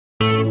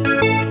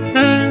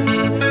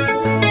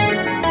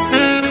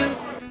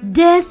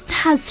Death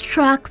has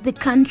struck the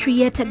country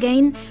yet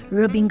again,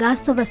 robbing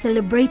us of a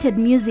celebrated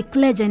music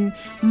legend,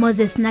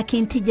 Moses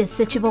Nakintije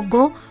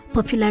Sechibogo,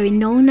 popularly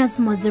known as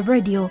Mose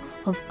Radio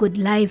of Good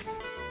Life.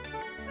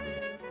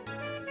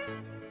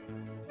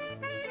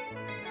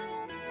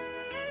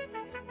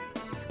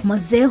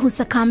 Mose, who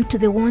succumbed to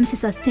the wounds he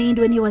sustained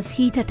when he was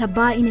hit at a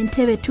bar in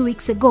Entebbe 2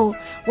 weeks ago,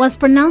 was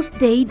pronounced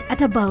dead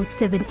at about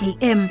 7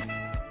 a.m.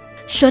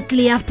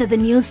 Shortly after the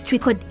news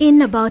trickled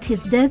in about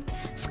his death,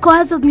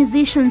 scores of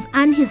musicians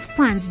and his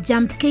fans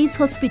jumped Case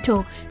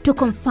Hospital to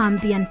confirm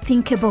the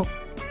unthinkable.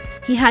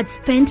 He had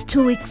spent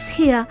 2 weeks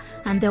here,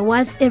 and there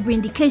was every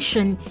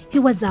indication he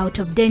was out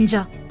of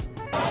danger.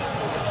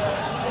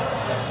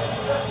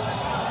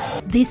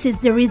 This is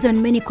the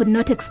reason many could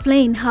not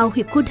explain how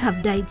he could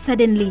have died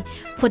suddenly.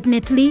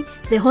 Fortunately,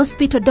 the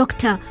hospital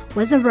doctor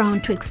was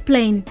around to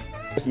explain.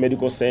 This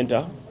medical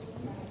center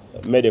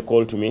made a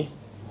call to me,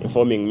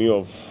 informing me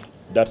of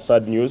that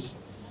sad news.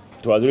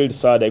 It was really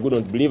sad. I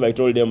couldn't believe. I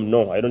told them,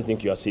 no, I don't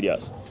think you are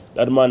serious.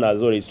 That man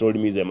has always told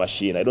me he's a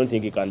machine. I don't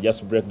think he can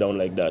just break down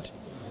like that.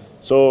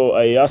 So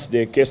I asked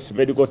the case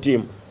medical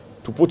team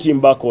to put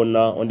him back on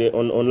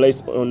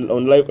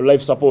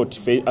life support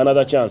for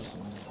another chance.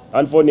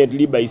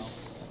 Unfortunately, by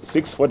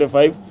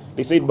 6:45,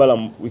 they said,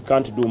 Balam, we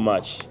can't do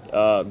much.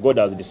 God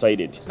has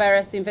decided.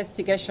 Various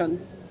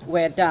investigations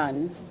were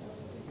done.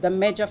 The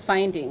major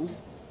finding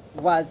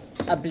was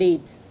a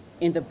bleed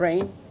in the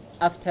brain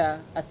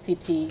after a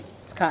CT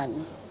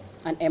scan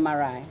and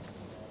MRI.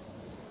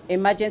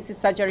 Emergency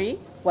surgery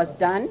was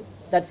done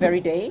that very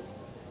day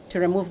to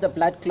remove the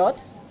blood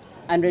clot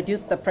and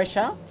reduce the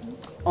pressure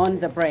on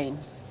the brain.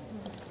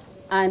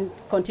 And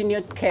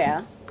continued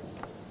care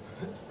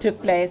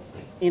took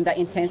place in the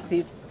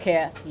intensive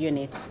care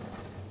unit.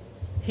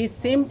 He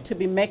seemed to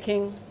be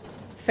making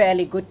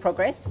fairly good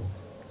progress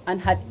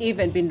and had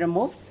even been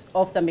removed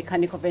off the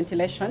mechanical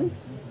ventilation.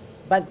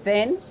 But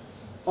then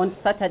on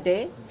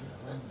Saturday,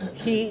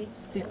 his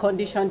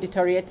condition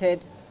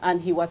deteriorated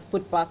and he was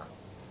put back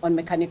on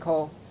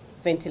mechanical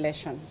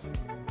ventilation.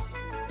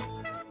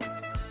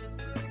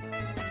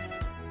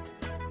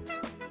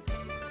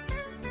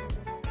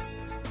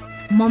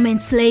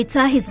 Moments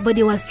later, his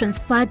body was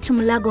transferred to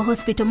Mulago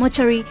Hospital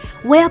mortuary,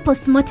 where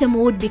post-mortem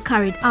would be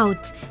carried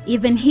out.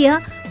 Even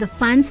here, the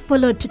fans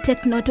followed to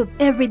take note of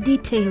every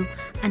detail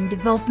and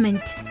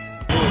development.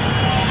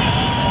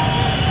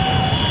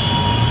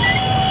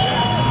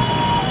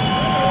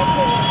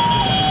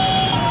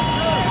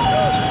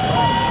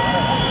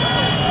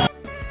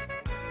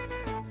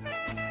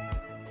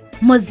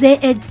 Mose,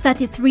 aged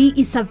 33,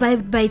 is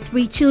survived by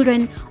 3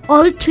 children,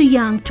 all too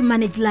young to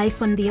manage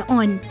life on their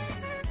own.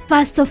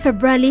 1st of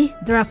February,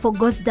 therefore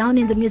goes down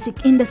in the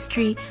music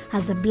industry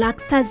as a Black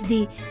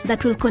Thursday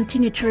that will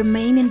continue to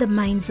remain in the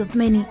minds of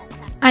many.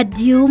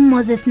 Adieu,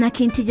 Moses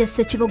Nakintije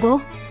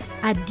Sechibogo.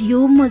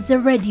 Adieu, Mose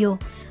Radio.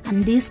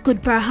 And this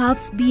could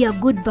perhaps be a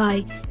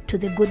goodbye to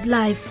the good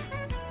life.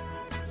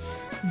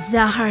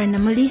 Zahara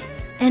Namuli,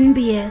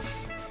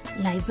 NBS,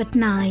 Live at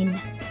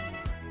 9.